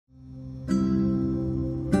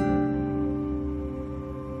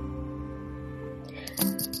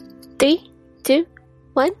3, 2,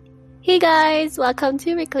 1. Hey guys, welcome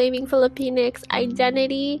to Reclaiming Filipinx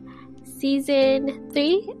Identity, Season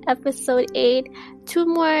 3, Episode 8. 2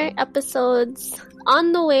 more episodes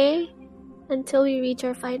on the way until we reach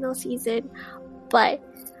our final season. But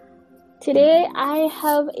today I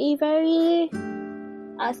have a very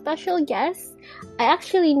special guest. I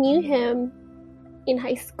actually knew him in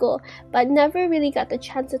high school, but never really got the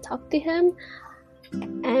chance to talk to him.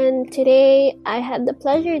 And today I had the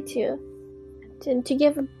pleasure to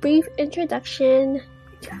give a brief introduction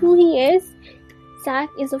to who he is. Zach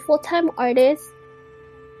is a full-time artist.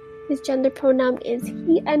 His gender pronoun is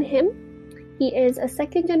he and him. He is a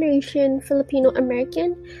second-generation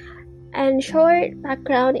Filipino-American. And short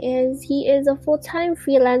background is he is a full-time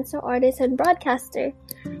freelancer artist and broadcaster.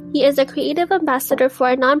 He is a creative ambassador for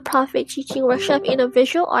a non-profit teaching workshop in a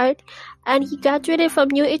visual art, and he graduated from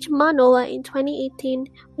UH Manoa in 2018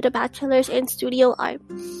 with a bachelor's in studio art.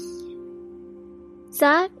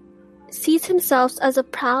 Zach sees himself as a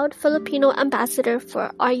proud Filipino ambassador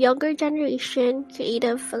for our younger generation,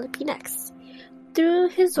 Creative Filipinx. Through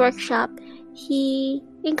his workshop, he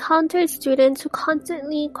encounters students who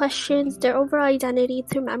constantly questions their overall identity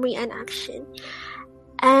through memory and action.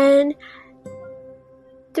 And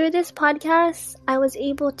through this podcast, I was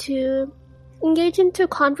able to engage into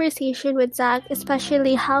conversation with Zach,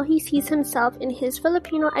 especially how he sees himself in his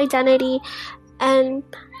Filipino identity and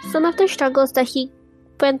some of the struggles that he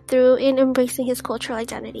went through in embracing his cultural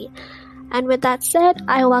identity. And with that said,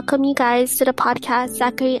 I welcome you guys to the podcast,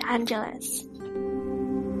 Zachary Angeles.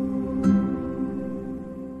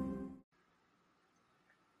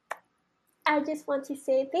 I just want to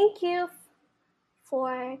say thank you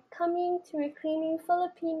for coming to Reclaiming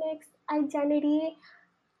Filipinx Identity.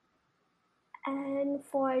 And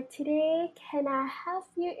for today, can I have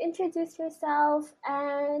you introduce yourself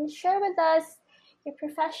and share with us your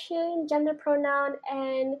profession, gender pronoun,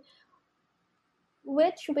 and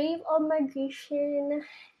which wave of migration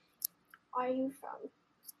are you from?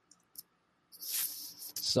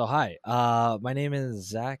 So hi, my name is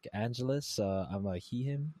Zach Angeles. I'm a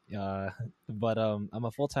he/him, but I'm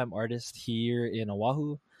a full-time artist here in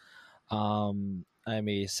Oahu. I'm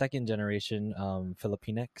a second generation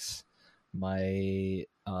Filipinx. My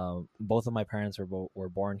both of my parents were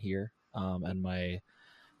born here, and my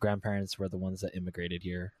grandparents were the ones that immigrated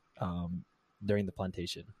here during the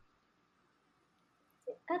plantation.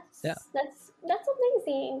 That's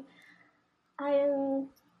amazing. I am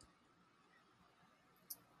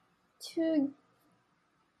to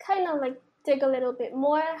kind of like dig a little bit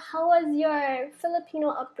more. How was your Filipino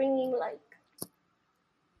upbringing like?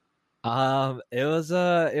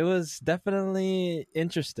 It was definitely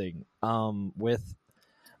interesting. With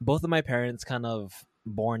both of my parents kind of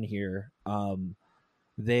born here.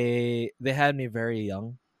 They had me very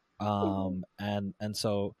young. And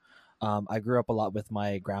so I grew up a lot with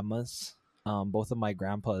my grandmas. Both of my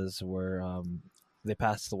grandpas were they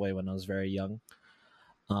passed away when I was very young.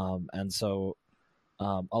 And so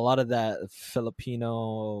a lot of that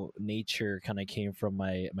Filipino nature kind of came from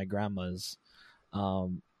my grandmas.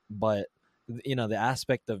 But the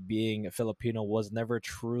aspect of being a Filipino was never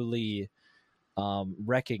truly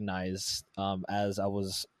recognized, as I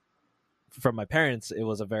was from my parents. It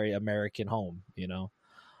was a very American home,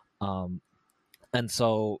 and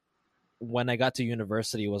so when I got to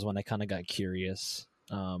university was when I kind of got curious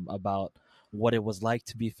about what it was like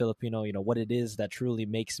to be Filipino, what it is that truly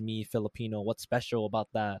makes me Filipino, what's special about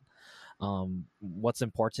that, what's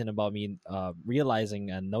important about me,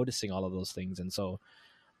 realizing and noticing all of those things. And so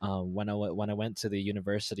when I went to the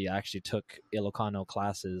university, I actually took Ilocano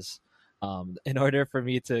classes in order for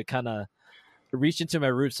me to kind of reach into my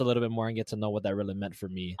roots a little bit more and get to know what that really meant for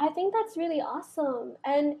me. I think that's really awesome.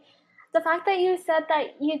 And the fact that you said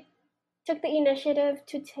that you took the initiative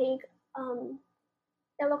to take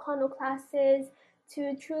Ilocano classes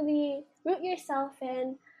to truly root yourself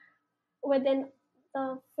in within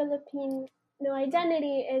the Filipino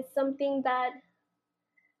identity is something that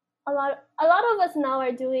a lot of us now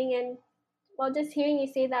are doing. And well, just hearing you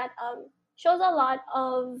say that shows a lot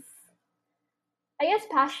of, I guess,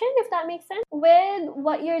 passion, if that makes sense. With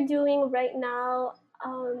what you're doing right now,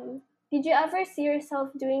 did you ever see yourself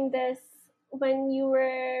doing this when you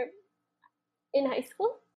were in high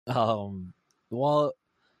school? Well,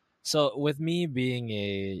 so with me being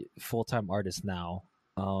a full-time artist now,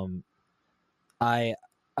 I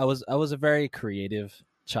was a very creative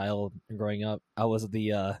child growing up. I was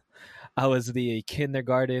the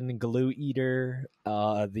kindergarten glue eater.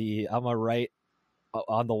 I'm a write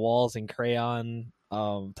on the walls in crayon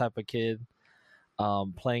type of kid.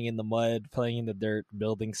 playing in the mud, playing in the dirt,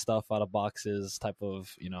 building stuff out of boxes type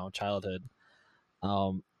of, childhood.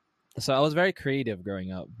 Um, so I was very creative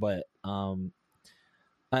growing up, but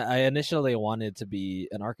I initially wanted to be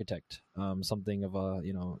an architect, something of a,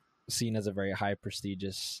 seen as a very high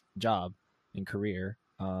prestigious job and career,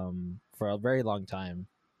 for a very long time.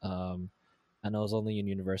 Um, and it was only in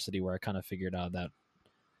university where I kind of figured out that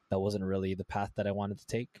that wasn't really the path that I wanted to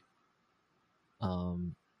take.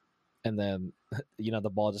 Um, and then, the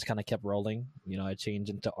ball just kind of kept rolling. I changed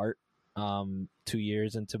into art, 2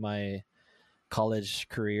 years into my college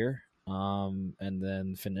career, and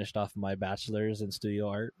then finished off my bachelor's in studio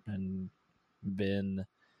art and been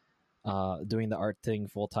doing the art thing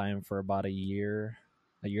full time for about a year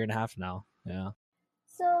and a half now. Yeah.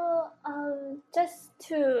 So, just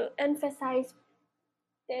to emphasize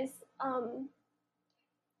this,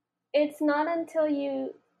 it's not until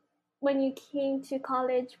when you came to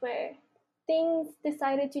college where things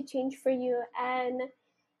decided to change for you, and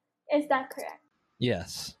is that correct?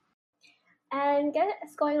 Yes. And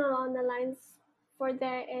guess going along the lines for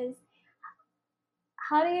there is,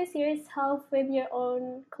 how do you see yourself with your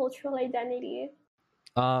own cultural identity?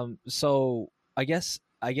 So I guess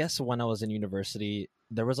when I was in university,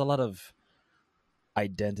 there was a lot of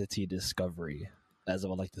identity discovery, as I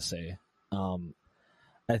would like to say. Um,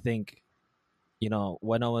 I think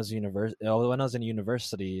when I was in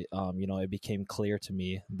university, it became clear to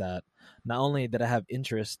me that not only did I have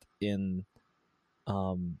interest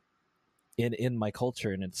um, in my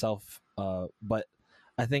culture in itself, but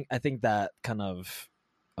I think that kind of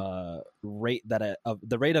rate that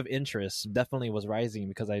the rate of interest definitely was rising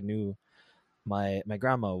because I knew my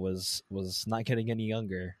grandma was not getting any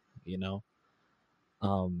younger, you know,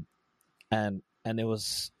 um, and it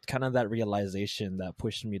was kind of that realization that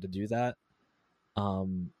pushed me to do that.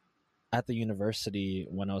 Um, at the university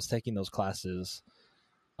when I was taking those classes,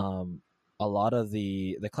 um, a lot of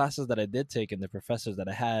the classes that I did take and the professors that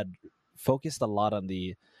I had focused a lot on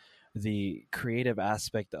the creative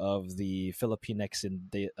aspect of the Filipinx in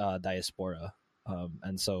the diaspora,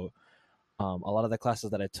 and so a lot of the classes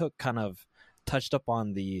that I took kind of touched up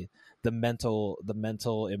on the mental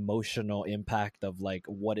emotional impact of like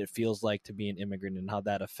what it feels like to be an immigrant and how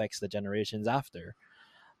that affects the generations after.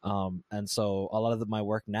 And so a lot of my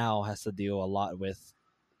work now has to deal a lot with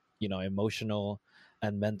emotional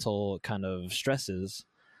and mental kind of stresses.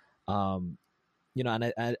 um,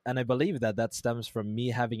 and I believe that that stems from me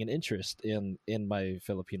having an interest in my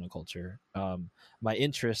Filipino culture, my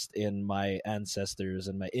interest in my ancestors,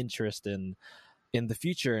 and my interest in the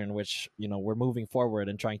future in which we're moving forward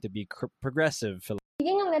and trying to be progressive.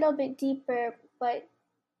 Digging a little bit deeper, but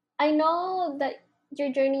I know that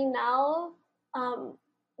your journey now um,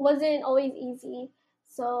 wasn't always easy.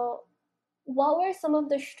 So, what were some of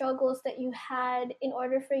the struggles that you had in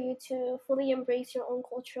order for you to fully embrace your own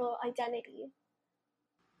cultural identity?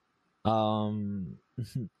 um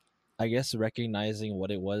I guess recognizing what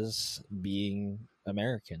it was being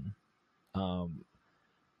American. um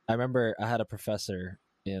I remember I had a professor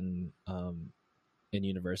in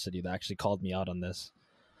university that actually called me out on this.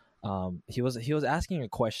 He was asking a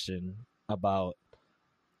question about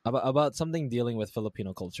something dealing with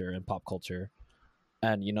Filipino culture and pop culture.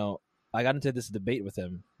 And I got into this debate with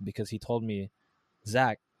him because he told me,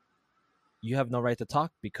 Zach, you have no right to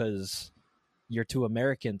talk because you're too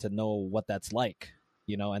American to know what that's like,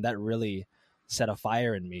 and that really set a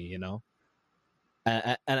fire in me, and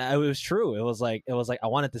it was true. It was like I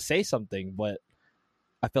wanted to say something, but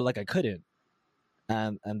I felt like I couldn't.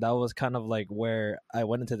 And that was kind of like where I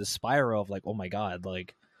went into the spiral of like, oh my god,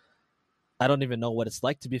 like I don't even know what it's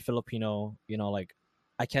like to be Filipino. Like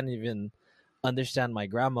I can't even understand my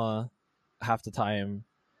grandma half the time.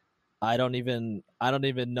 I don't even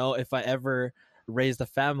know if I ever raised a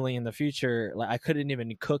family in the future. Like I couldn't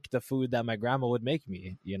even cook the food that my grandma would make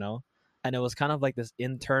me. And it was kind of like this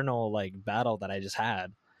internal like battle that I just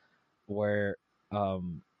had where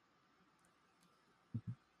um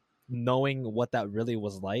knowing what that really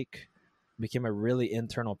was like became a really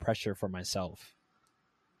internal pressure for myself.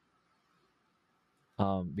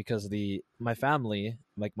 Because the my family,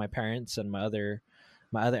 like my parents and my other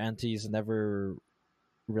aunties, never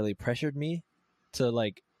really pressured me to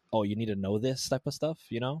like, oh, you need to know this type of stuff.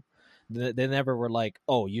 They never were like,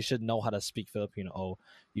 oh, you should know how to speak Filipino. Oh,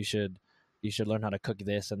 you should you should learn how to cook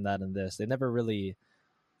this and that and this. They never really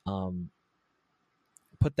um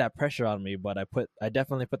put that pressure on me, but I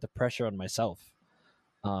definitely put the pressure on myself,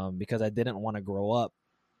 because I didn't want to grow up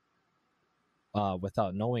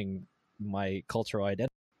without knowing my cultural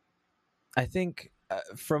identity. I think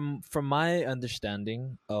from my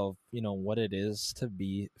understanding of what it is to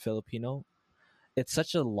be Filipino, it's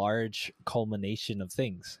such a large culmination of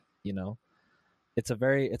things, you know. It's a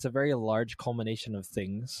very large culmination of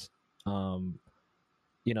things, um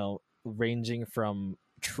you know, ranging from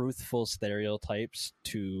truthful stereotypes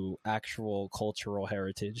to actual cultural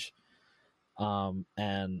heritage.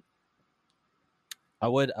 And I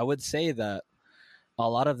would say that a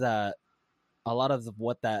lot of that a lot of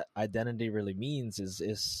what that identity really means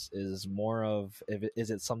is more of,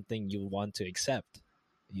 is it something you want to accept,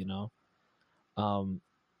 you know. um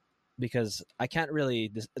because I can't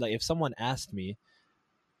really like, if someone asked me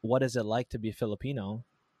what is it like to be Filipino,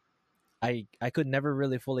 I could never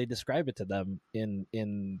really fully describe it to them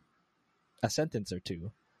in a sentence or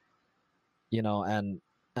two, you know. And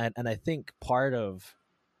I think part of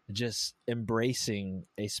just embracing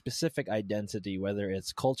a specific identity, whether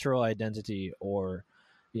it's cultural identity or,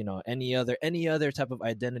 you know, any other type of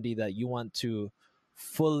identity that you want to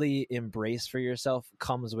fully embrace for yourself,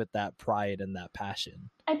 comes with that pride and that passion.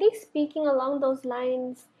 I think speaking along those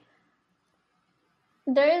lines,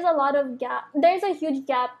 there is a lot of gap. There's a huge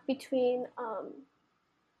gap between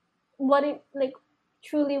what it like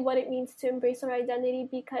truly what it means to embrace our identity,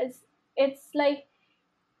 because it's like,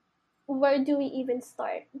 where do we even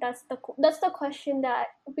start? That's the question that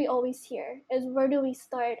we always hear, is where do we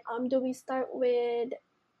start? Do we start with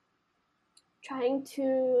trying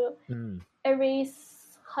to Mm.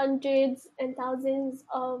 erase hundreds and thousands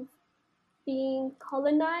of being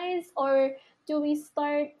colonized, or do we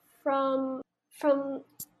start from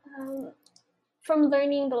um, from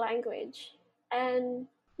learning the language? And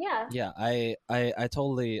yeah. Yeah, I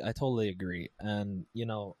totally agree. And, you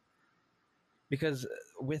know, because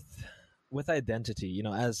with identity, you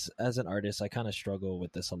know, as an artist, I kind of struggle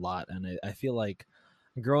with this a lot. And I feel like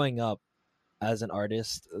growing up as an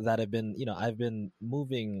artist, that I've been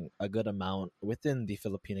moving a good amount within the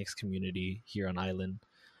Filipinx community here on island.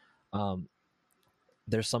 um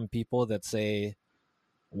there's some people that say,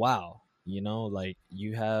 wow, you know, like,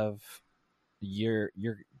 you're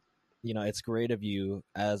you know, it's great of you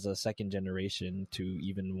as a second generation to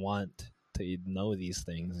even want to know these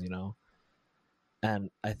things, you know. And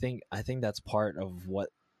I think that's part of what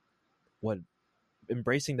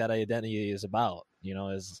embracing that identity is about, you know,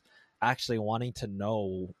 is actually wanting to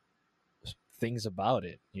know things about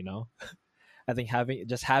it, you know. I think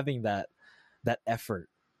having that effort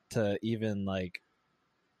to even like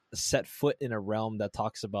set foot in a realm that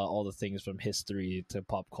talks about all the things from history to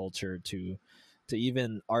pop culture to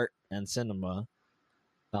even art and cinema,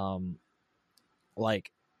 um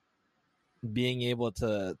like, being able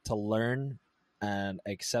to learn and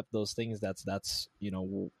accept those things, that's you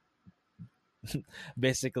know,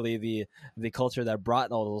 basically the culture that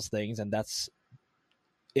brought all those things, and that's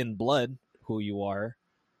in blood who you are,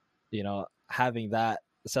 you know. Having that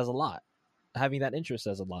says a lot. Having that interest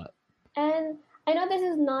says a lot. And I know this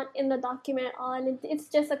is not in the document at all, and it's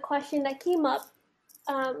just a question that came up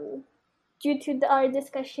um, due to our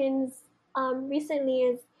discussions recently.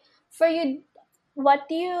 Is for you, what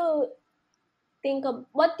do you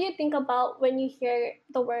what do you think about when you hear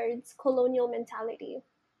the words colonial mentality?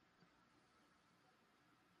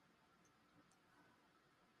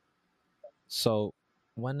 So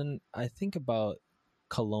when I think about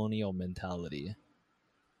colonial mentality,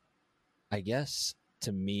 I guess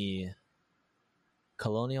to me,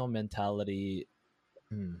 colonial mentality.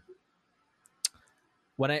 hmm,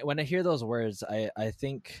 when I hear those words, I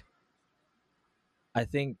think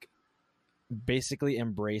basically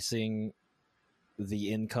embracing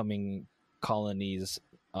the incoming colonies,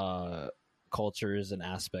 uh, cultures and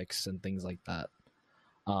aspects and things like that.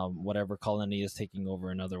 Whatever colony is taking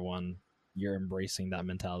over another one, you're embracing that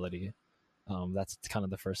mentality. That's kind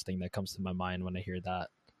of the first thing that comes to my mind when I hear that.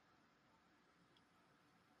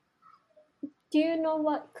 Do you know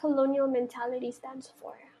what colonial mentality stands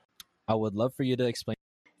for? I would love for you to explain.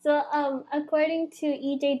 So, according to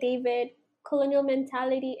E.J. David, colonial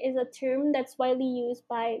mentality is a term that's widely used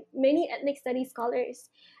by many ethnic studies scholars.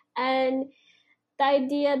 And the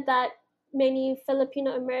idea that many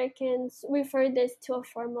Filipino Americans refer this to a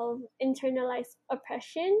form of internalized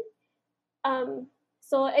oppression. Um,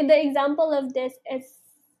 so, the example of this is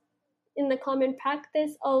in the common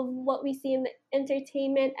practice of what we see in the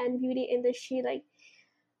entertainment and beauty industry, like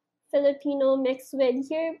Filipino mixed with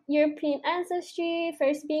European ancestry,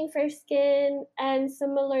 first being fair skin, and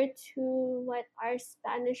similar to what our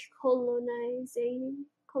Spanish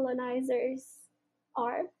colonizers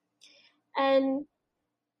are. And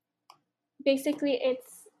basically,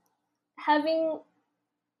 having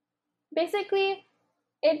basically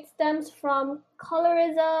it stems from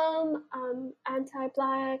colorism,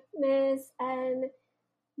 anti-blackness, and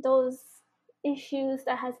those. issues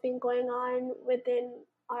that has been going on within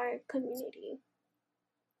our community.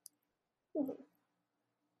 Mhm.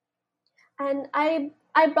 And I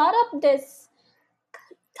brought up this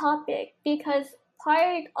topic because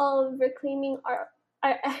part of reclaiming our,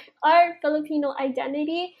 our Filipino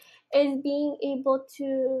identity is being able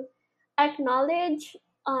to acknowledge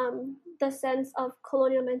the sense of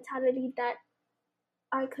colonial mentality that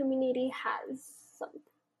our community has,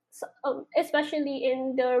 especially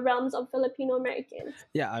in the realms of Filipino Americans.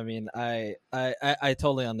 Yeah, I mean, I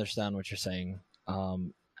totally understand what you're saying.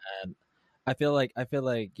 And I feel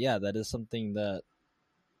like yeah, that is something that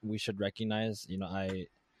we should recognize.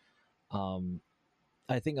 Um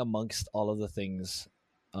I think amongst all of the things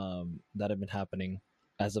that have been happening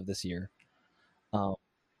as of this year, um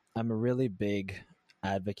I'm a really big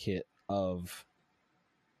advocate of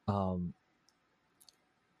um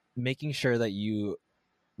making sure that you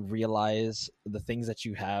realize the things that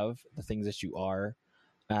you have, the things that you are,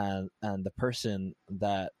 and the person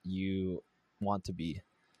that you want to be.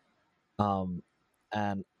 Um,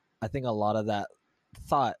 and I think a lot of that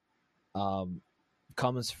thought um,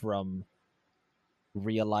 comes from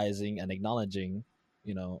realizing and acknowledging,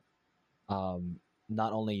 you know, um,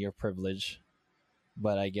 not only your privilege,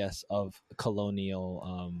 but I guess of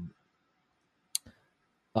colonial,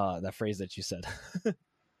 that phrase that you said.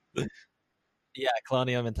 Yeah,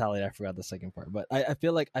 colonial mentality. I forgot the second part, but I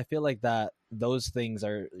feel like that those things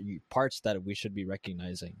are parts that we should be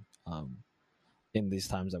recognizing in these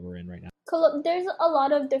times that we're in right now. There's a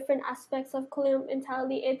lot of different aspects of colonial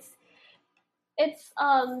mentality. It's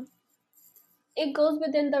it goes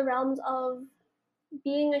within the realms of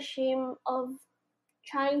being ashamed of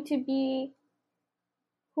trying to be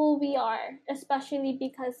who we are, especially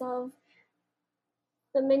because of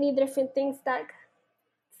the many different things that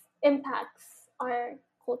impacts our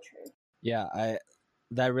culture. Yeah, I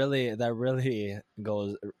that really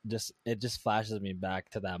goes, just it just flashes me back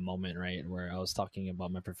to that moment, right, where I was talking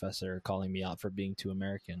about my professor calling me out for being too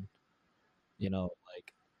American.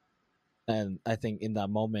 Like, and I think in that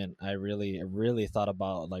moment I really thought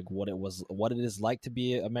about like what it is like to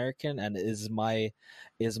be American, and is my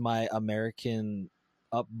American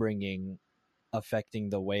upbringing affecting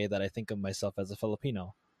the way that I think of myself as a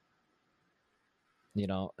Filipino.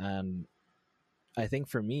 And I think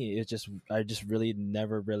for me, I just really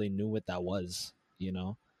never really knew what that was,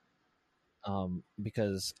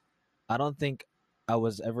 because I don't think I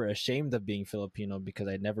was ever ashamed of being Filipino because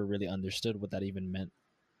I never really understood what that even meant,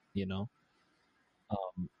 you know.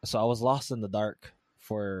 So I was lost in the dark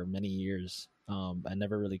for many years. I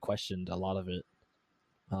never really questioned a lot of it.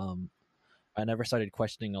 Um, I never started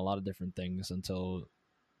questioning a lot of different things until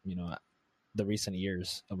you know the recent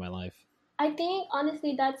years of my life. I think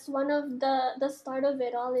honestly that's one of the start of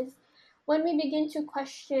it all is when we begin to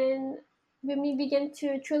question, when we begin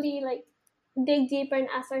to truly like dig deeper and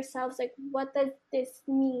ask ourselves like what does this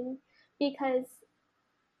mean? Because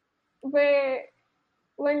we're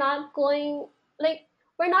we're not going like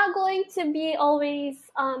we're not going to be always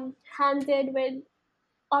handed with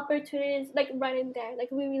opportunities like right in there. Like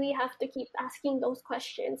we really have to keep asking those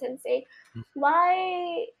questions and say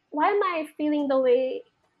why am I feeling the way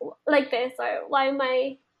like this, or why am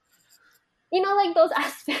I, like those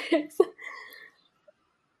aspects.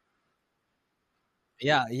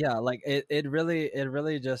 Yeah, like it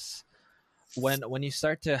really just when you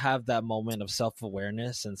start to have that moment of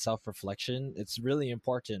self-awareness and self-reflection, it's really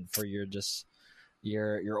important for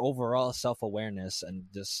your overall self-awareness, and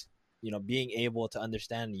just being able to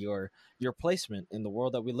understand your placement in the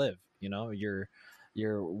world that we live,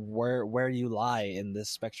 your where you lie in this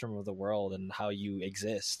spectrum of the world and how you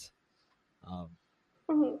exist, um,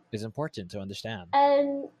 Mhm. is important to understand.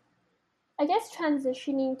 And I guess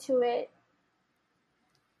transitioning to it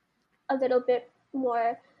a little bit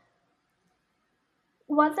more,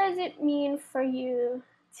 what does it mean for you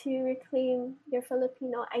to reclaim your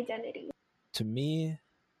Filipino identity? To me,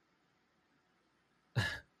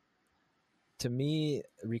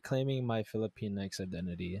 reclaiming my Filipinx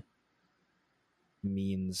identity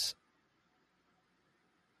means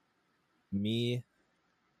me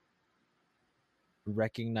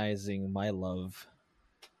recognizing my love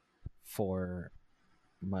for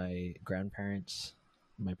my grandparents,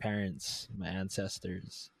 my parents, my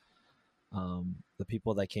ancestors, the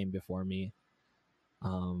people that came before me.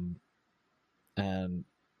 Um, and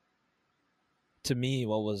to me,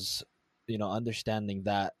 what was, understanding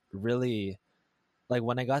that really, like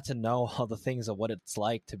when I got to know all the things of what it's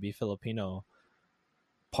like to be Filipino,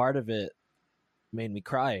 part of it made me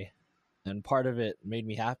cry, and part of it made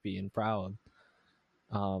me happy and proud.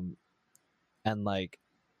 Um, and like,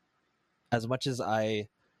 as much as I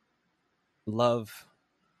love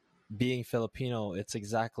being Filipino, it's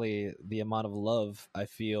exactly the amount of love I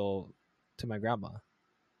feel to my grandma.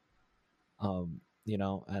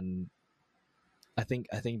 And I think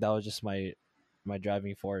that was just my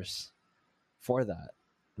driving force for that,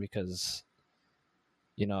 because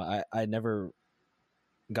I never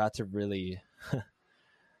got to really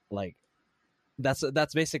like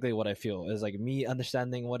that's basically what I feel is like me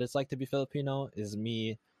understanding what it's like to be Filipino is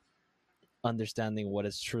me understanding what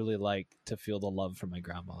it's truly like to feel the love from my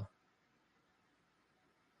grandma.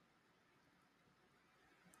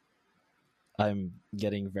 I'm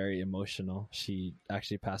getting very emotional. She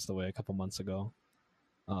actually passed away a couple months ago.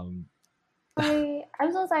 Um,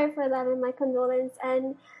 I'm so sorry for that and my condolence.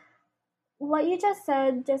 And what you just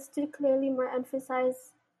said, just to clearly more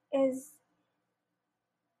emphasize, is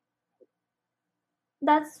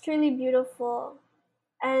that's truly beautiful.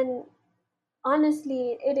 And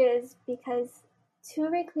honestly, it is because to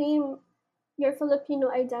reclaim your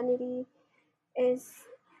Filipino identity is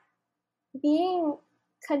being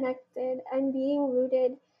connected and being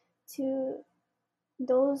rooted to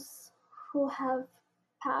those who have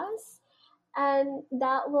passed, and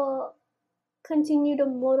that will continue to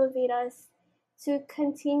motivate us to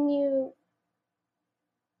continue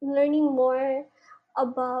learning more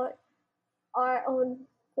about our own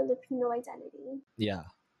Filipino identity. yeah,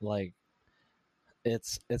 like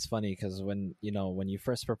it's funny because when you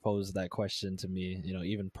first proposed that question to me,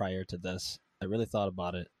 even prior to this, I really thought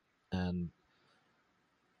about it, and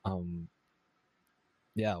um,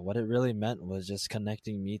 yeah, what it really meant was just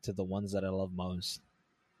connecting me to the ones that I love most.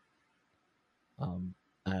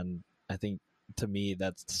 And I think to me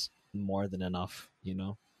that's more than enough.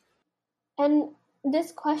 And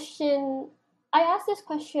this question, I ask this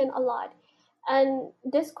question a lot, and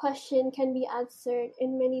this question can be answered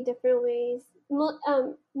in many different ways.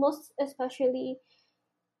 Most especially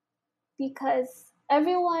because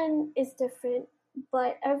everyone is different,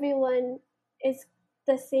 but everyone is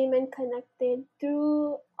the same and connected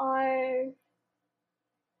through our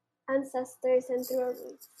ancestors and through our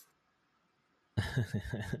roots.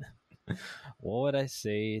 What would I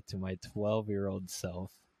say to my 12-year-old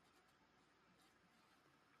self?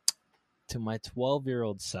 To my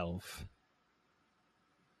 12-year-old self,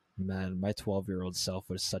 man, my 12-year-old self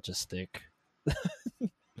was such a stick.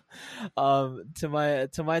 To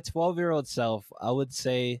my 12-year-old self, I would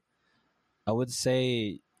say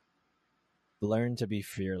learn to be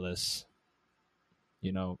fearless,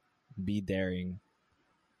 you know, be daring,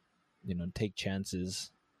 take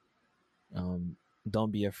chances.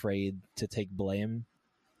 Don't be afraid to take blame,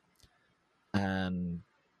 and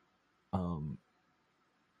um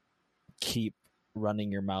keep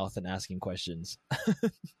running your mouth and asking questions.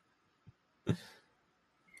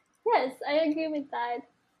 Yes, I agree with that.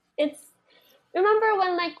 It's remember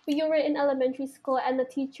when like you were in elementary school and the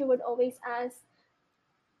teacher would always ask,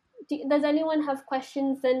 does anyone have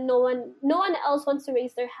questions? And no one else wants to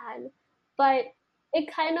raise their hand, but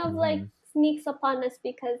it kind of like Hmm. sneaks upon us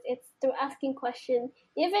because it's through asking questions,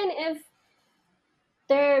 even if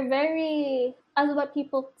they're very, as what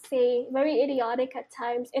people say, very idiotic at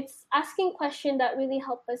times. It's asking questions that really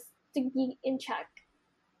help us to be in check,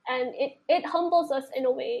 and it humbles us in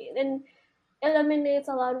a way and eliminates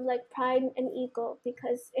a lot of like pride and ego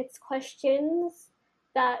because it's questions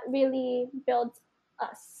that really build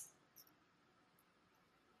us.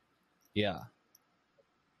 Yeah,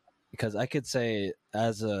 because I could say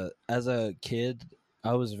as a kid,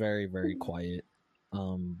 I was very very quiet.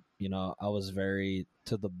 I was very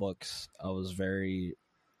to the books. I was very,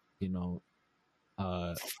 you know,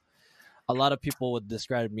 uh, a lot of people would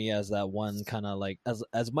describe me as that one kind of like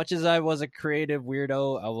as much as I was a creative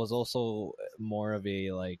weirdo, I was also more of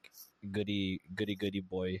a like goody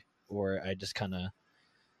boy, where I just kind of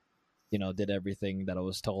did everything that I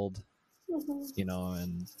was told, Mhm.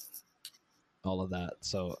 and all of that.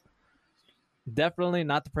 So definitely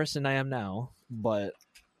not the person I am now, but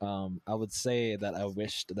I would say that I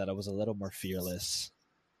wished that I was a little more fearless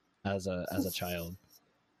as a child.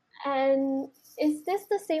 And is this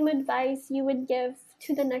the same advice you would give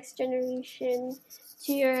to the next generation,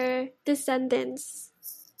 to your descendants?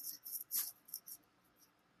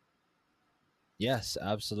 Yes,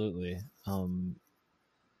 absolutely.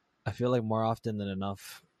 I feel like more often than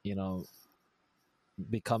enough,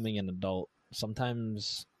 becoming an adult,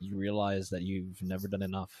 sometimes you realize that you've never done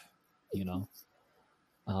enough, you know.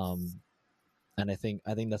 Um, and I think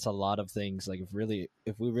that's a lot of things. Like if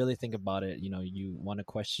we really think about it, you want to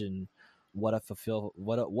question what a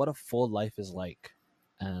full life is like,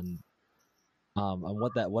 and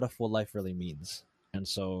what a full life really means. And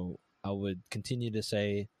so I would continue to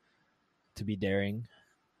say to be daring,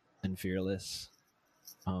 and fearless.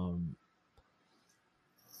 Um,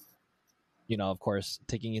 of course,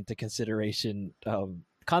 taking into consideration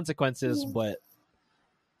consequences, Mm. but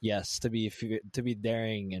yes, to be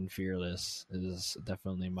daring and fearless is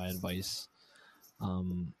definitely my advice.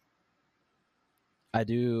 Um, I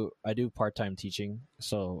do part time teaching,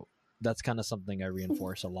 so that's kind of something I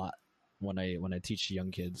reinforce a lot when I teach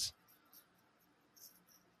young kids.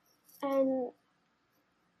 And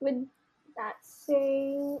with that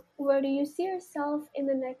saying, where do you see yourself in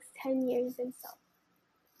the next 10 years and so?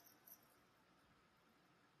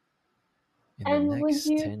 In the And next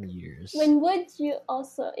 10 years, when would you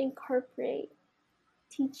also incorporate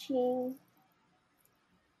teaching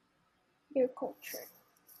your culture?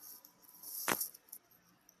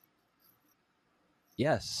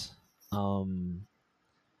 yes. Um,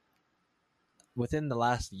 Within the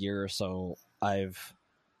last year or so,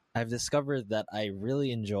 I've discovered that I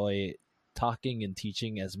really enjoy talking and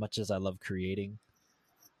teaching as much as I love creating.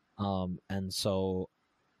 And so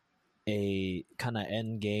a kind of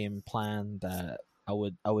end game plan that I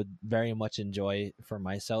would very much enjoy for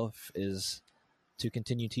myself is to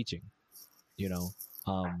continue teaching. You know,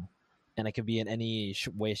 um, and it could be in any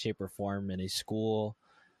way, shape, or form in a school.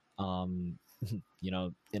 Um,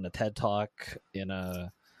 in a TED talk, in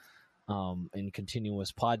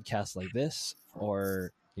continuous podcasts like this,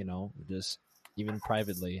 or just even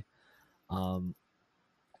privately. Um,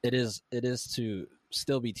 it is to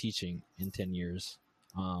still be teaching in 10 years.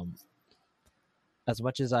 Um, as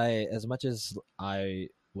much as I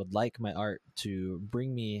would like my art to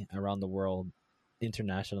bring me around the world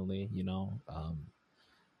internationally,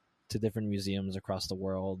 to different museums across the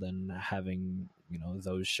world and having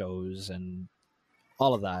those shows and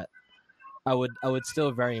all of that, I would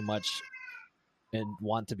still very much and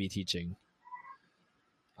want to be teaching.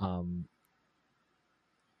 Um,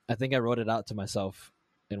 I think I wrote it out to myself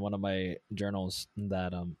in one of my journals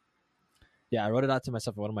that yeah, I wrote it out to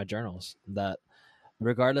myself in one of my journals that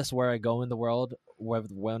regardless where I go in the world,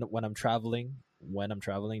 when I'm traveling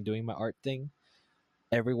doing my art thing,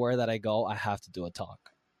 everywhere that I go, I have to do a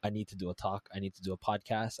talk. I need to do a talk. I need to do a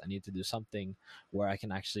podcast. I need to do something where I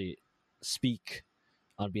can actually speak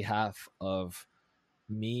on behalf of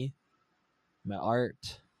me, my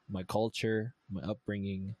art, my culture, my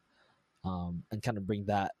upbringing, and kind of bring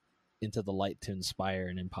that into the light to inspire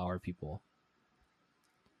and empower people.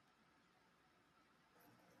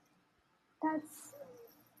 That's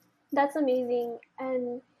that's amazing.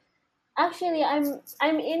 And actually,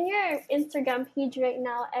 I'm in your Instagram page right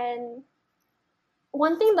now, and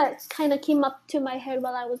one thing that kind of came up to my head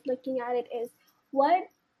while I was looking at it is what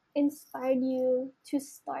inspired you to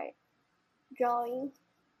start drawing?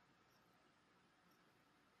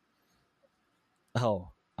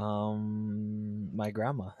 Oh, my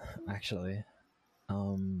grandma actually.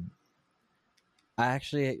 Um, I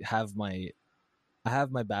actually have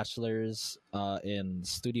my bachelor's in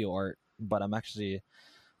studio art, but I'm actually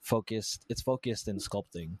focused. It's focused in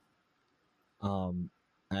sculpting. Um,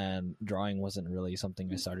 and drawing wasn't really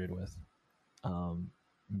something I started with.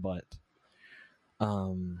 But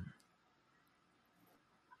um,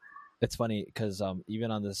 it's funny because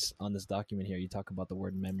even on this document here, you talk about the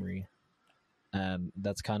word memory, and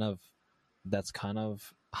that's kind of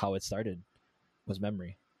how it started, was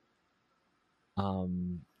memory.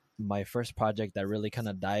 Um, my first project that really kind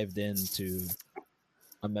of dived into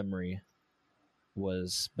a memory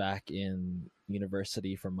was back in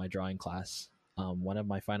university from my drawing class. One of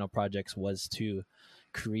my final projects was to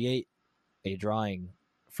create a drawing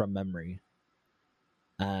from memory,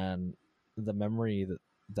 and the memory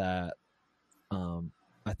that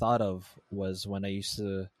I thought of was when I used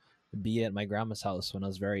to be at my grandma's house when I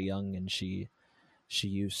was very young, and she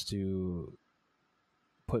used to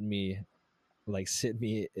put me, like, sit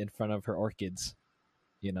me in front of her orchids,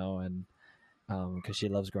 and because she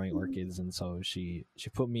loves growing orchids, and so she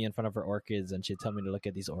put me in front of her orchids, and she'd tell me to look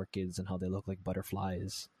at these orchids and how they look like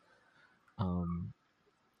butterflies. Um,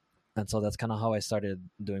 and so that's kind of how I started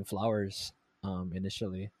doing flowers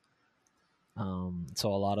initially.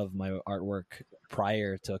 So a lot of my artwork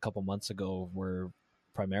prior to a couple months ago were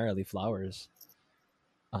primarily flowers,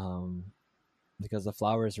 um, because the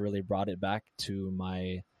flowers really brought it back to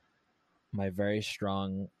my very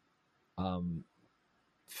strong um,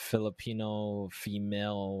 Filipino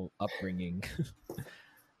female upbringing.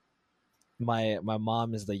 My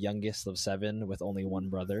mom is the youngest of seven with only one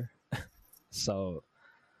brother, so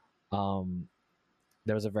um,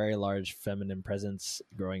 there was a very large feminine presence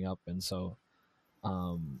growing up, and so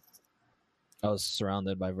um, I was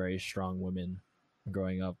surrounded by very strong women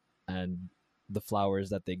growing up, and the flowers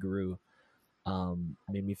that they grew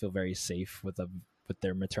made me feel very safe with a with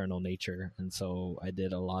their maternal nature, and so I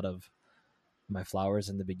did a lot of my flowers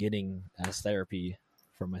in the beginning as therapy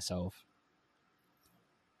for myself.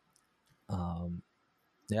 Um,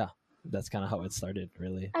 yeah, that's kind of how it started,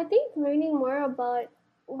 really. I think learning more about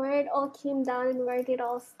where it all came down and where did it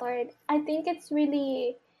all start, I think it's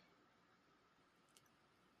really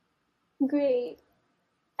great,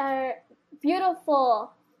 uh,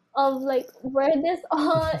 beautiful of like where this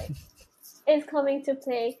all is coming to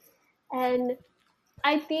play. And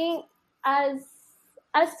I think as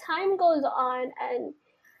time goes on and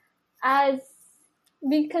as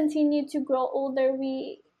we continue to grow older,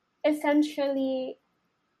 we essentially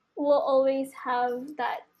will always have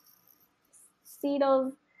that seed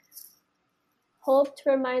of hope to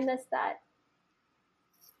remind us that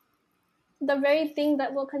the very thing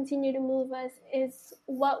that will continue to move us is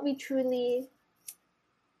what we truly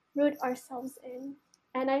root ourselves in.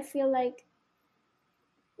 And I feel like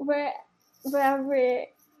wherever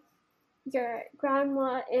your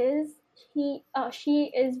grandma is, she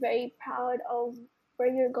is very proud of where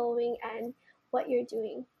you're going and what you're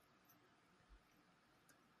doing.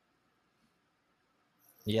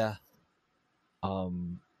 Yeah.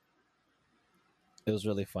 Um, it was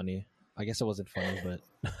really funny. I guess it wasn't funny, but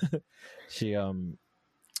she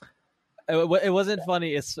it wasn't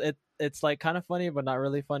funny. It's like kind of funny, but not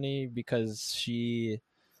really funny because she,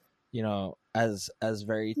 as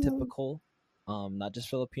very Mm. typical, not just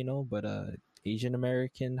Filipino, but Asian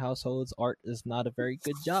American households, art is not a very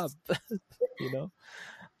good job, you know.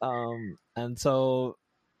 And so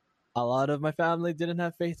a lot of my family didn't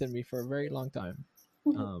have faith in me for a very long time,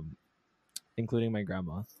 Mhm. um, including my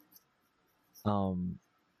grandma. Um,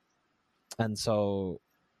 and so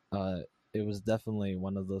uh, it was definitely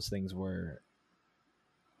one of those things where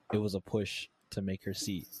it was a push to make her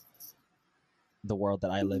see the world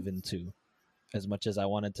that I live in too, as much as I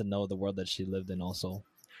wanted to know the world that she lived in also.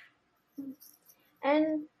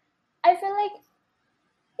 And I feel like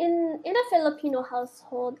in a Filipino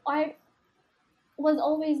household, art was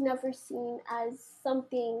always never seen as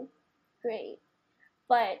something great.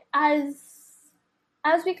 But as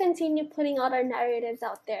we continue putting out our narratives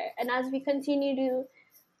out there, and as we continue to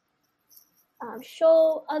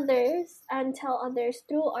show others and tell others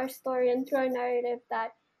through our story and through our narrative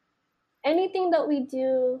that anything that we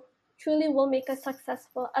do truly will make us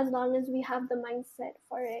successful as long as we have the mindset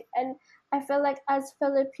for it. And I feel like as a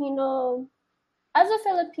Filipino,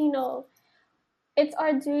 it's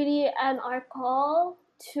our duty and our call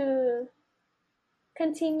to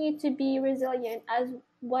continue to be resilient as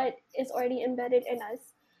what is already embedded in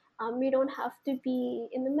us. We don't have to be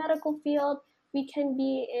in the medical field. We can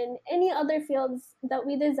be in any other fields that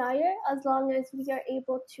we desire as long as we are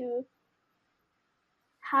able to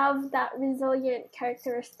have that resilient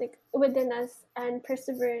characteristic within us and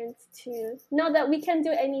perseverance to know that we can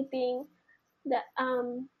do anything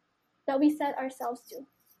that we set ourselves to.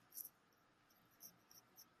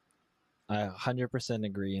 I 100%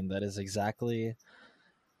 agree, and that is exactly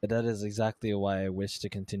why I wish to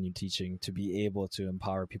continue teaching, to be able to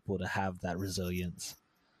empower people to have that resilience.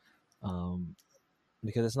 Um,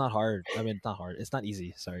 because it's not hard. I mean, it's not hard. It's not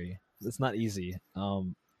easy. Sorry, it's not easy.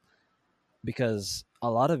 Because a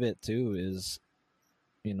lot of it too is,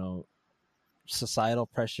 you know, societal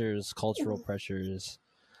pressures, cultural Mhm. pressures,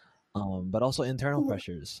 but also internal Mhm.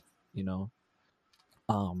 pressures. You know,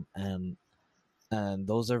 um, and and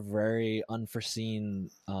those are very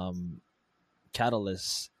unforeseen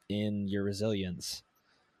catalysts in your resilience.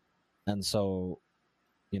 And so,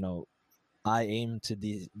 you know, I aim to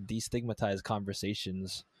destigmatize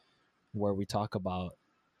conversations where we talk about,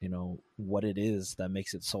 what it is that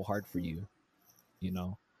makes it so hard for you, you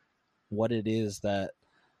know, what it is that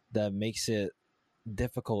makes it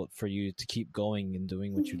difficult for you to keep going and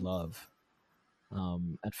doing what you Mhm. love,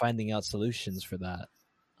 and finding out solutions for that,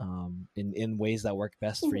 in ways that work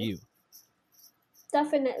best for Mhm. you.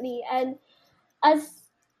 Definitely. And as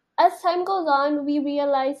time goes on, we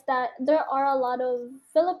realize that there are a lot of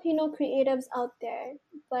Filipino creatives out there,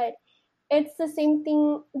 but it's the same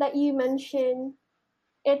thing that you mentioned.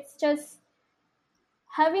 It's just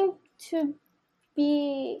having to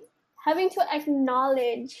be having to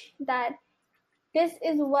acknowledge that this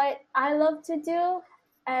is what I love to do,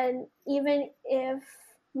 and even if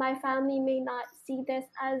my family may not see this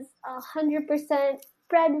as 100%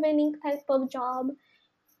 breadwinning type of job,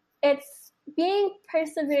 it's being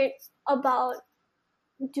perseverant about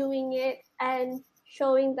doing it and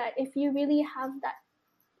showing that if you really have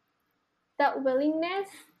that willingness,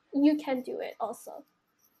 you can do it also.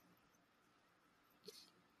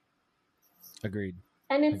 Agreed.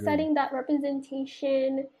 And it's Agreed. setting that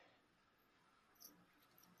representation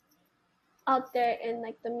out there in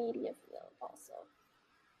like the media field also.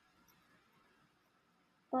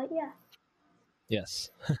 But yeah. Yes.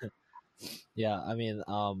 Yeah, I mean,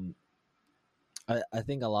 I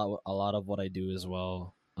think a lot of what I do as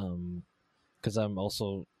well, because I'm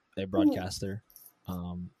also a Mhm. broadcaster,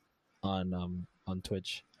 on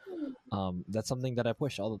Twitch. That's something that I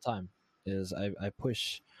push all the time. Is I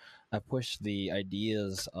push the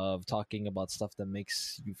ideas of talking about stuff that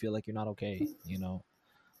makes you feel like you're not okay.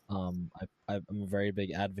 I'm a very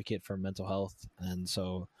big advocate for mental health, and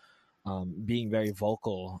so being very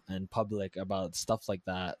vocal and public about stuff like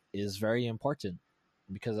that is very important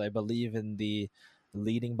because I believe in the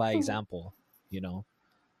leading by Mhm. example. You know,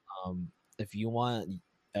 um, if you want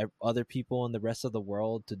other people in the rest of the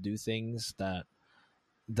world to do things that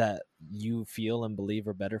you feel and believe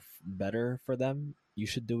are better for them, you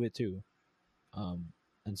should do it too. Um,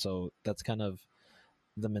 and so that's kind of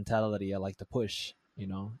the mentality I like to push.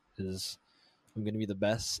 Is I'm gonna be the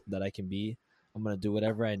best that I can be. I'm gonna do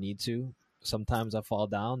whatever I need to. Sometimes I fall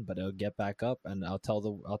down, but I'll get back up, and I'll tell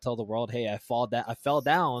the world, hey, I fell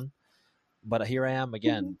down, but here I am Mhm.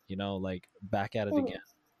 again. Like back at it Mhm. again.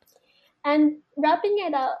 And wrapping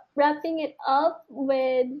it up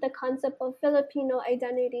with the concept of Filipino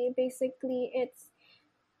identity, basically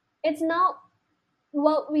it's not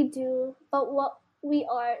what we do, but what we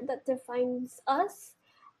are that defines us,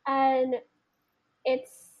 and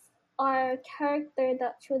it's our character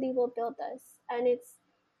that truly will build us, and it's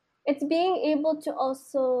being able to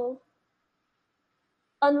also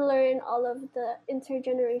unlearn all of the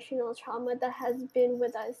intergenerational trauma that has been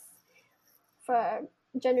with us for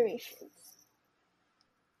generations.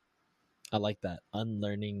 I like that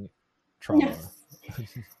unlearning trauma. Yes.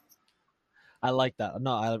 I like that.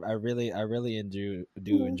 No, I really do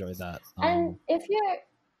Mhm. enjoy that. And if you're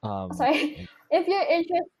Um, sorry, yeah. if you're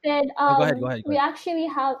interested, No, go ahead. Go ahead. Go we ahead. actually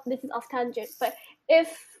have, this is off tangent, but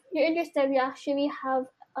if you're interested, we actually have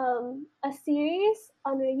a series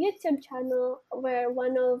on our YouTube channel where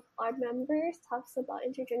one of our members talks about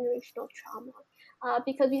intergenerational trauma,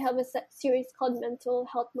 because we have a series called Mental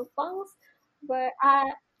Health Mukbangs, where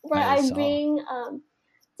I where I I saw. bring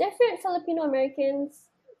different Filipino Americans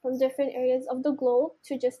from different areas of the globe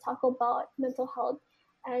to just talk about mental health,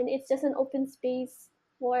 and it's just an open space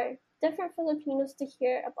for different Filipinos to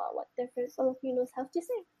hear about what different Filipinos have to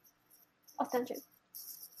say. Attention.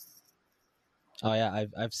 Oh yeah,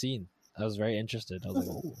 I've seen. I was very interested. I was like,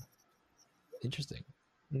 Mhm. oh, interesting.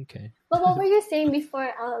 Okay. But what were you saying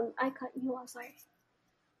before I cut you off? Sorry.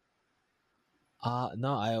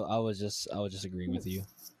 No, I was just agreeing with Mhm. you.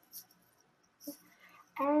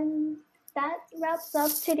 And that wraps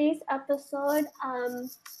up today's episode.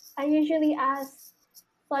 I usually ask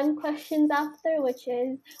fun questions after, which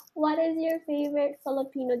is, what is your favorite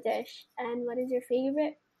Filipino dish? And what is your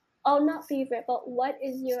favorite, oh, not favorite, but what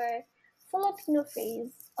is your Filipino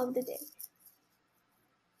phrase of the day?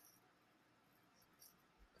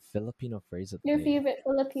 Filipino phrase of the Your day. favorite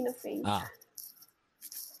Filipino phrase. Ah.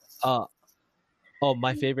 Uh oh,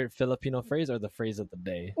 my favorite Filipino phrase or the phrase of the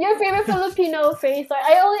day. Your favorite Filipino phrase. Sorry,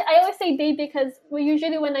 I always say day because we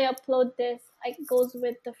usually, when I upload this, it goes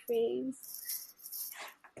with the phrase.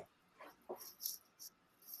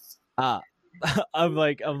 Ah. I'm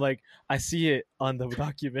like I see it on the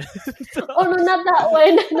document. Oh no, not that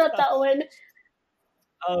one. Not that one.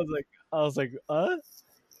 I was like,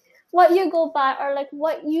 What you go by, or like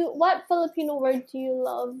what Filipino word do you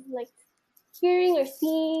love, like hearing or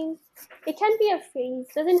seeing? It can be a phrase.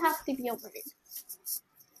 Doesn't have to be a word.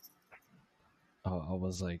 oh, I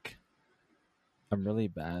was like, I'm really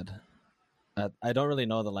bad. I don't really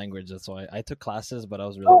know the language. That's why I took classes, but I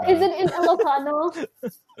was really Oh, is bad. it in Ilocano?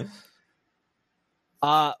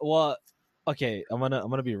 Well, okay. I'm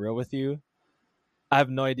gonna be real with you. I have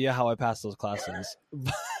no idea how I passed those classes.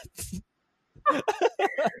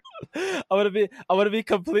 I'm gonna be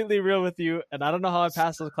completely real with you, and I don't know how I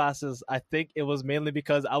passed those classes. I think it was mainly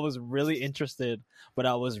because I was really interested, but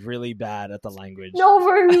I was really bad at the language. No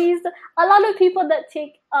worries. A lot of people that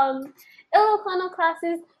take Ilocano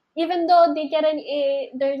classes, even though they get an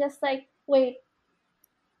A, they're just like, wait,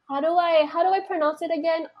 how do I pronounce it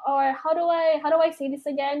again, or how do I say this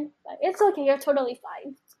again? But it's okay. You're totally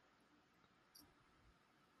fine.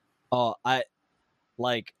 Oh, I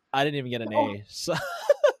didn't even get an Oh, A, so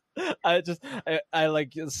I like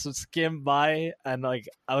just skimmed by, and like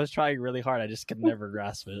I was trying really hard. I just could never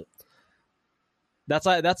grasp it. That's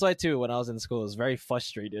why too. When I was in school, I was very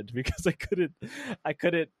frustrated because I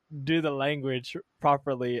couldn't do the language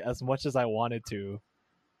properly as much as I wanted to,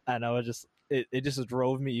 and I was just it just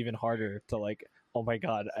drove me even harder to oh my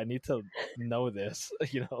god, I need to know this.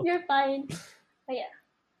 you're fine. But yeah.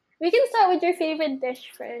 We can start with your favorite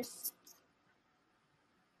dish first.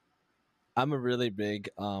 I'm a really big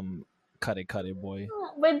kare kare boy.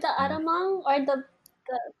 With the Um, aramang or the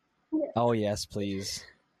oh yes, please.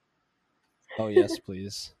 Oh yes,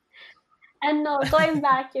 please. and no, going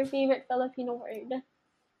back, your favorite Filipino word.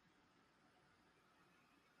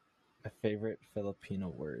 My favorite Filipino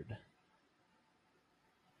word.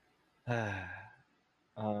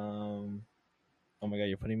 um. Oh my god,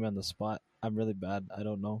 you're putting me on the spot. I'm really bad. I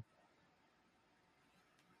don't know.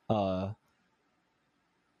 Uh,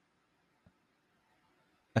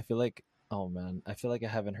 I feel like. Oh man, I feel like I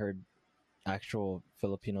haven't heard actual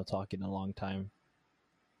Filipino talk in a long time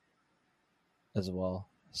as well.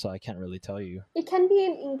 So I can't really tell you. It can be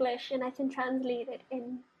in English, and I can translate it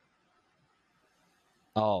in.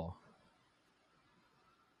 Oh.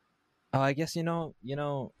 Oh, I guess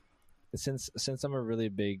since I'm a really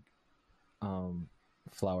big um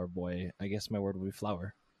flower boy, I guess my word would be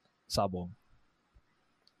flower. Sabong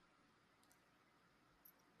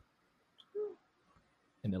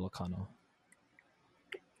in Ilocano.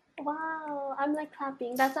 Wow, I'm like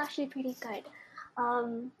clapping. That's actually pretty good.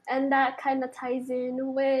 And that kind of ties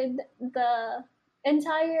in with the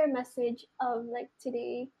entire message of like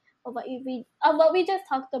today of what we just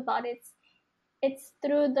talked about. It's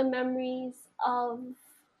through the memories of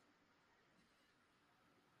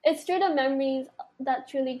it's through the memories that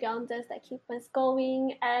truly ground us, that keep us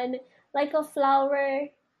going. And like a flower,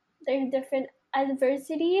 there's different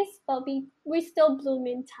adversities, but we still bloom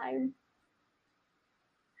in time.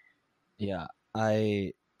 Yeah,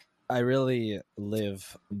 I really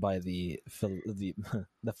live by the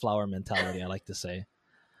the flower mentality. I like to say,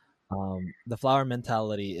 the flower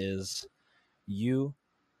mentality is you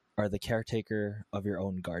are the caretaker of your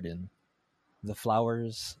own garden. The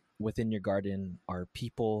flowers within your garden are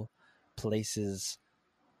people, places,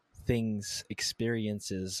 things,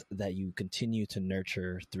 experiences that you continue to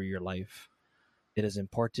nurture through your life. It is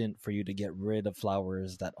important for you to get rid of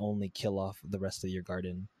flowers that only kill off the rest of your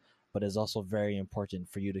garden, but it is also very important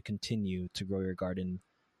for you to continue to grow your garden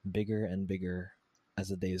bigger and bigger as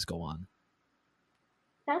the days go on.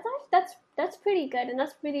 That's pretty good, and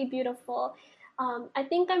that's pretty beautiful. I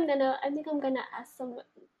think I'm gonna ask some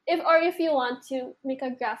if you want to make a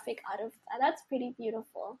graphic out of that. That's pretty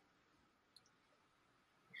beautiful.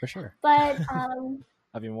 For sure. But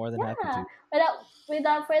I'd be more than happy yeah, to.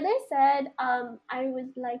 without further said, I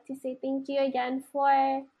would like to say thank you again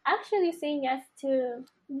for actually saying yes to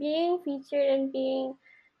being featured and being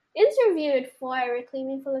interviewed for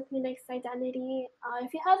Reclaiming Filipinx Identity.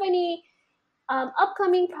 If you have any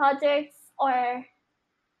upcoming projects or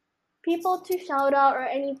people to shout out or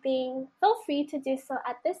anything, feel free to do so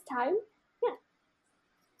at this time. Yeah.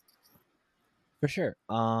 For sure.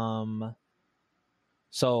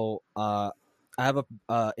 So I have a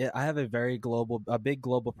big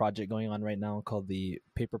global project going on right now called the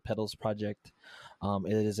Paper Petals Project.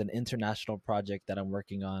 It is an international project that I'm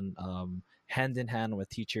working on hand in hand with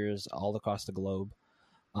teachers all across the globe.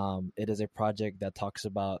 It is a project that talks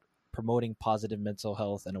about promoting positive mental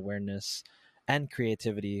health and awareness and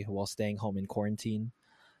creativity while staying home in quarantine.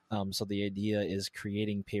 So the idea is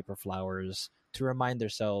creating paper flowers to remind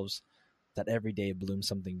ourselves that every day blooms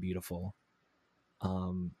something beautiful.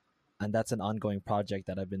 Um, and that's an ongoing project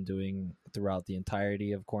that I've been doing throughout the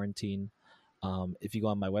entirety of quarantine. If you go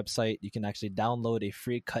on my website, you can actually download a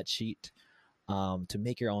free cut sheet to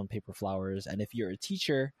make your own paper flowers. And if you're a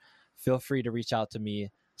teacher, feel free to reach out to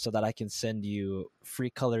me so that I can send you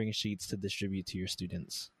free coloring sheets to distribute to your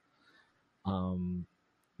students.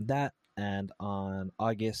 That and on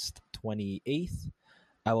August 28th,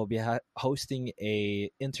 I will be hosting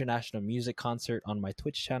a international music concert on my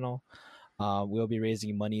Twitch channel. We'll be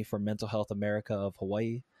raising money for Mental Health America of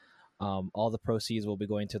Hawaii. All the proceeds will be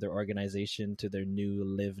going to their organization, to their new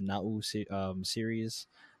Live Now series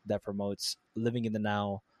that promotes living in the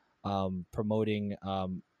now, promoting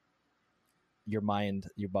your mind,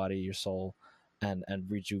 your body, your soul, and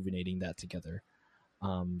rejuvenating that together.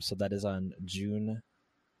 So that is on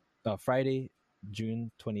Friday, June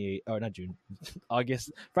 28th. Oh, not June,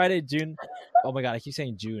 August. Friday, June. Oh my God, I keep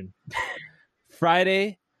saying June.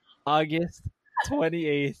 Friday, August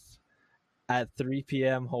 28th at 3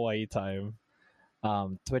 p.m. Hawaii time.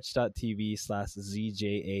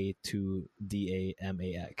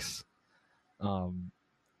 Twitch.tv/ZJA2DAMAX.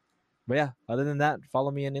 But yeah, other than that, follow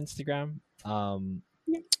me on Instagram.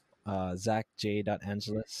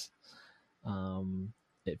 ZachJ.Angeles.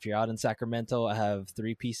 If you're out in Sacramento, I have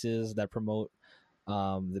 3 pieces that promote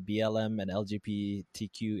the BLM and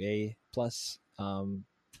LGBTQA plus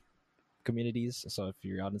communities. So if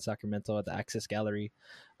you're out in Sacramento at the Access Gallery,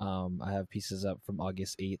 I have pieces up from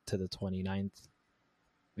August 8th to the 29th.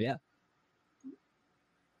 But yeah,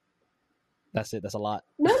 that's it. That's a lot.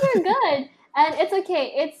 No, you're good. And it's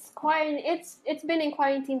okay. It's been in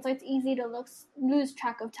quarantine, so it's easy to lose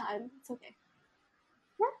track of time. It's okay.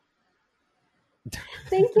 Yeah.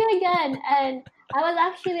 Thank you again. And I was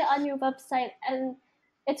actually on your website, and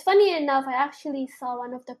it's funny enough, I actually saw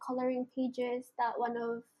one of the coloring pages that one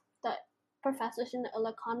of the professors in the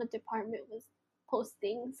Ilocano department was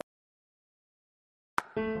posting.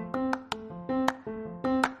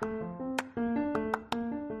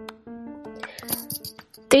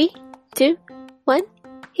 3, 2, 1.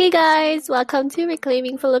 Hey guys, welcome to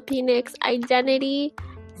Reclaiming Filipinx Identity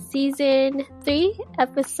Season 3,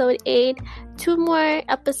 Episode 8. 2 more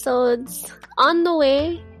episodes on the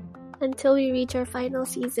way until we reach our final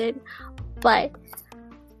season. But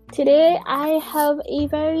today I have a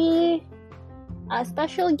very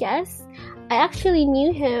special guest. I actually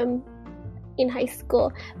knew him in high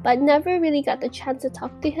school, but never really got the chance to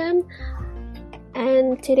talk to him.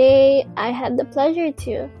 And today I had the pleasure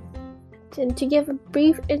to give a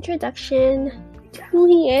brief introduction to who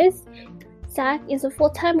he is. Zach is a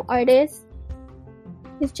full-time artist.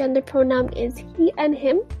 His gender pronoun is he and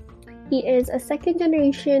him. He is a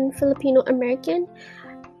second-generation Filipino-American.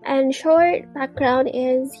 And short background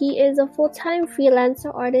is he is a full-time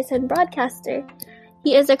freelancer artist and broadcaster.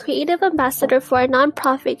 He is a creative ambassador for a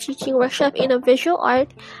non-profit teaching workshop in a visual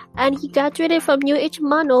art, and he graduated from UH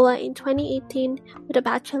Manoa in 2018 with a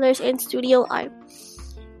bachelor's in studio art.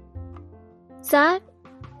 Zach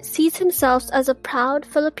sees himself as a proud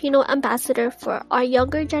Filipino ambassador for our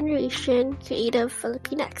younger generation, Creative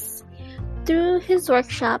Filipinx. Through his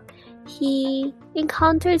workshop, he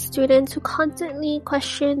encountered students who constantly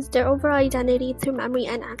questions their overall identity through memory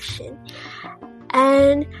and action.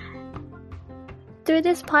 And through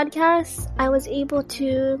this podcast, I was able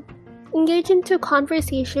to engage into a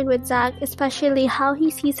conversation with Zach, especially how he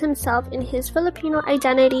sees himself in his Filipino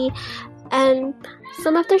identity and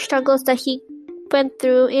some of the struggles that he went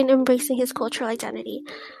through in embracing his cultural identity.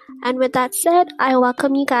 And with that said, I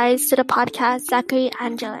welcome you guys to the podcast, Zachary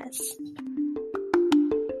Angeles.